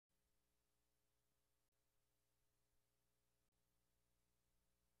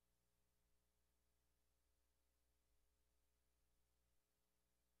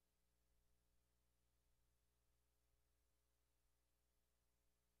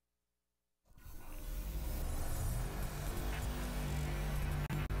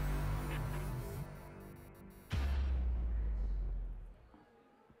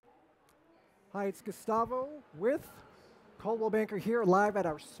Hi, it's Gustavo with Coldwell Banker here live at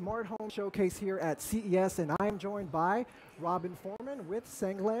our Smart Home Showcase here at CES, and I am joined by Robin Foreman with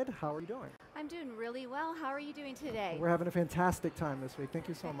Sengled. How are you doing? I'm doing really well. How are you doing today? We're having a fantastic time this week. Thank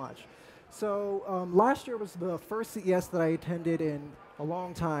you so much. So last year was the first CES that I attended in a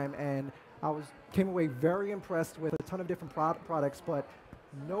long time, and came away very impressed with a ton of different products, but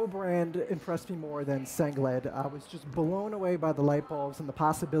no brand impressed me more than Sengled. I was just blown away by the light bulbs and the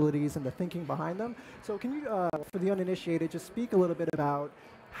possibilities and the thinking behind them. So can you, for the uninitiated, just speak a little bit about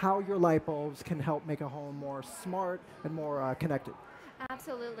how your light bulbs can help make a home more smart and more connected?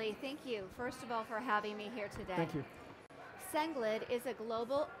 Absolutely. Thank you, first of all, for having me here today. Thank you. Sengled is a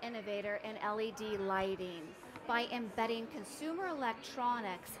global innovator in LED lighting. By embedding consumer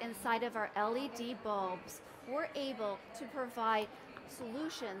electronics inside of our LED bulbs, we're able to provide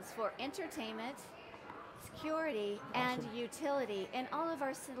solutions for entertainment, security, and Awesome. utility. And all of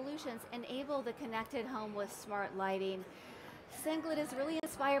our solutions enable the connected home with smart lighting. Sengled is really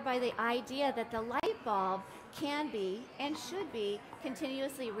inspired by the idea that the light bulb can be and should be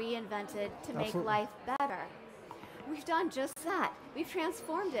continuously reinvented to make Absolutely. life better. We've done just that. We've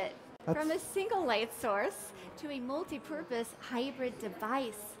transformed it from That's a single light source to a multi-purpose hybrid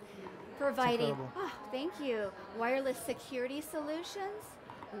device, providing, incredible. thank you, wireless security solutions,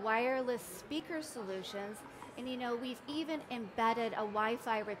 wireless speaker solutions, and we've even embedded a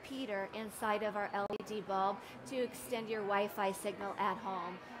Wi-Fi repeater inside of our LED bulb to extend your Wi-Fi signal at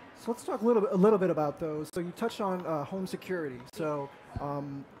home. So let's talk a little bit about those. So you touched on home security. So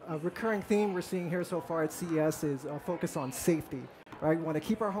a recurring theme we're seeing here so far at CES is a focus on safety. Right? We want to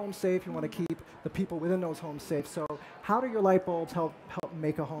keep our homes safe. You want to keep the people within those homes safe. So how do your light bulbs help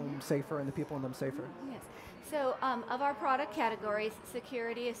make a home safer and the people in them safer? Yes. So of our product categories,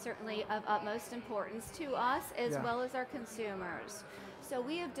 security is certainly of utmost importance to us as Yeah. well as our consumers. So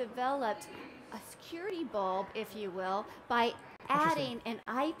we have developed a security bulb, if you will, by Interesting. adding an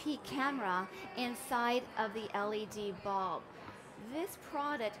IP camera inside of the LED bulb. This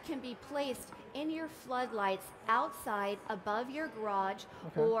product can be placed in your floodlights outside above your garage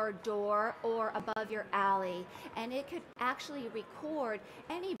Okay. or door or above your alley, and it could actually record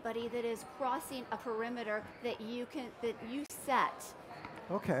anybody that is crossing a perimeter that you set.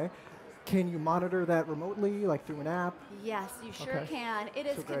 Okay. Can you monitor that remotely, like through an app? Yes, you sure Okay. can. It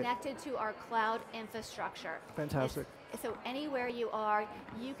is So great. connected to our cloud infrastructure. Fantastic. So anywhere you are,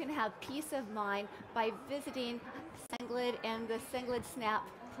 you can have peace of mind by visiting Sengled and the Sengled Snap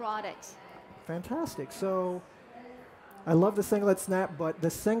product. Fantastic. So I love the Singlet Snap, but the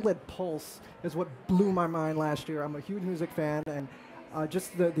Singlet Pulse is what blew my mind last year. I'm a huge music fan, and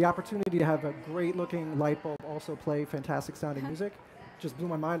just the opportunity to have a great looking light bulb also play fantastic sounding music just blew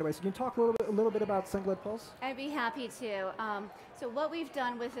my mind away. So can you talk a little bit about Singlet Pulse? I'd be happy to. So what we've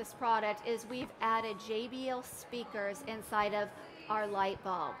done with this product is we've added JBL speakers inside of our light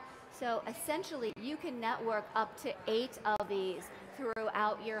bulb. So essentially, you can network up to 8 of these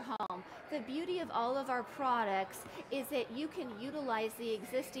throughout your home. The beauty of all of our products is that you can utilize the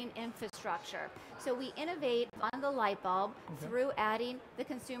existing infrastructure. So we innovate on the light bulb through adding the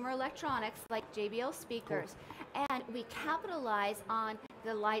consumer electronics like JBL speakers, and we capitalize on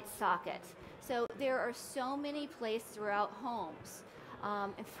the light socket. So there are so many places throughout homes.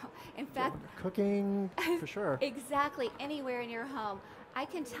 In fact, Cooking, for sure. exactly anywhere in your home. I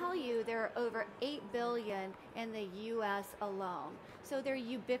can tell you there are over 8 billion in the US alone. So they're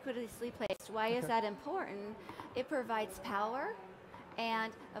ubiquitously placed. Why is Okay. that important? It provides power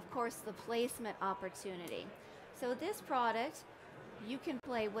and, of course, the placement opportunity. So this product, you can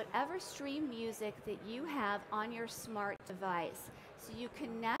play whatever stream music that you have on your smart device. So you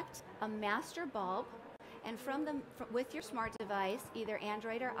connect a master bulb, and with your smart device, either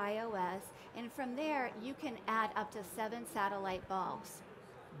Android or iOS, and from there you can add up to 7 satellite bulbs.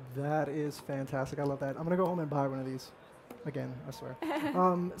 That is fantastic. I love that. I'm going to go home and buy one of these. Again, I swear.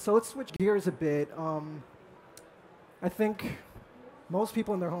 So let's switch gears a bit. I think most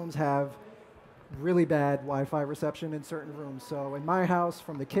people in their homes have really bad Wi-Fi reception in certain rooms. So in my house,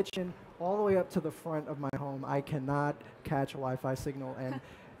 from the kitchen all the way up to the front of my home, I cannot catch a Wi-Fi signal. And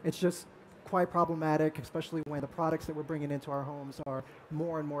it's just quite problematic, especially when the products that we're bringing into our homes are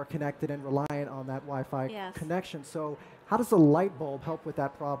more and more connected and reliant on that Wi-Fi Yes. connection. So how does the light bulb help with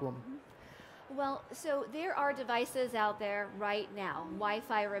that problem? Well, so there are devices out there right now,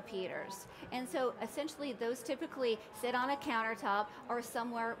 Wi-Fi repeaters. And so essentially those typically sit on a countertop or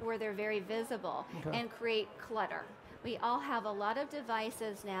somewhere where they're very visible and create clutter. We all have a lot of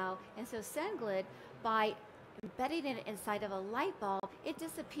devices now, and so Sengled, by embedding it inside of a light bulb, it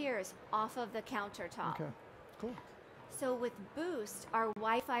disappears off of the countertop. Okay, cool. So with Boost, our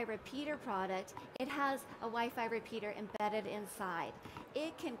Wi-Fi repeater product, it has a Wi-Fi repeater embedded inside.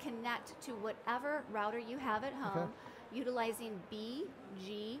 It can connect to whatever router you have at home, utilizing B,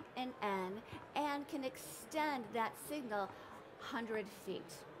 G, and N, and can extend that signal 100 feet.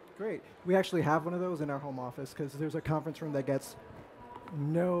 Great. We actually have one of those in our home office because there's a conference room that gets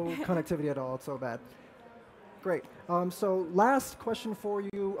no connectivity at all. It's so bad. Great. So last question for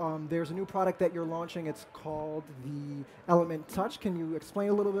you. There's a new product that you're launching. It's called the Element Touch. Can you explain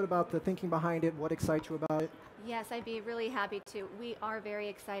a little bit about the thinking behind it? What excites you about it? Yes, I'd be really happy to. We are very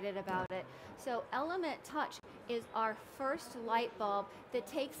excited about it. So Element Touch is our first light bulb that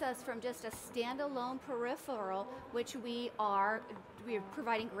takes us from just a standalone peripheral, which we're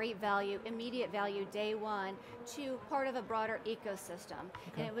providing great value, immediate value, day one, to part of a broader ecosystem.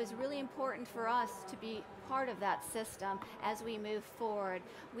 And it was really important for us to be part of that system as we move forward.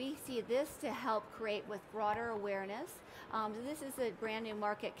 We see this to help create with broader awareness. This is a brand new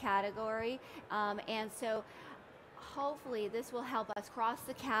market category, and so hopefully this will help us cross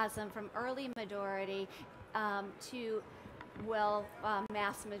the chasm from early majority to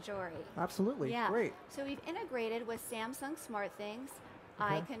mass majority. Absolutely. Yeah. Great. So we've integrated with Samsung SmartThings,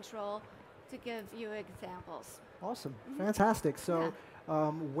 iControl, to give you examples. Awesome. Fantastic. So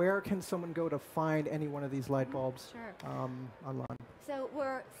where can someone go to find any one of these light bulbs online? So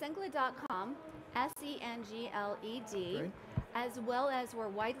we're sengled.com, SENGLED, Great. as well as we're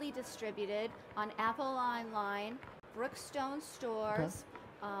widely distributed on Apple Online, Brookstone stores,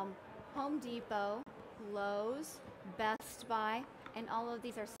 Home Depot, Lowe's, Best Buy, and all of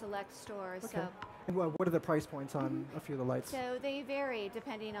these are select stores. Okay. So, and what are the price points on a few of the lights? so they vary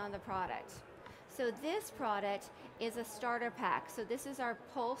depending on the product. So this product is a starter pack. So this is our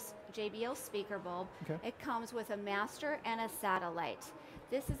Pulse JBL speaker bulb. It comes with a master and a satellite.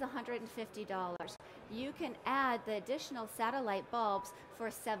 This is $150. You can add the additional satellite bulbs for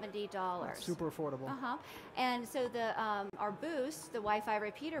 $70. That's super affordable. And so the our Boost, the Wi-Fi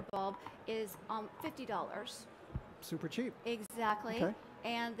repeater bulb, is $50. Super cheap. Exactly. Okay.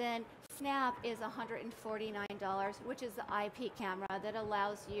 And then Snap is $149, which is the IP camera that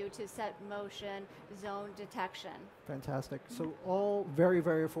allows you to set motion zone detection. Fantastic. So all very,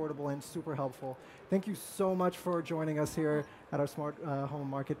 very affordable and super helpful. Thank you so much for joining us here at our Smart Home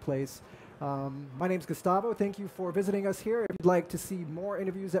Marketplace. My name's Gustavo. Thank you for visiting us here. If you'd like to see more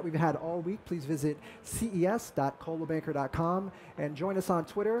interviews that we've had all week, please visit ces.coldwellbanker.com and join us on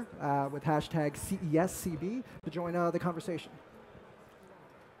Twitter with hashtag CESCB to join the conversation.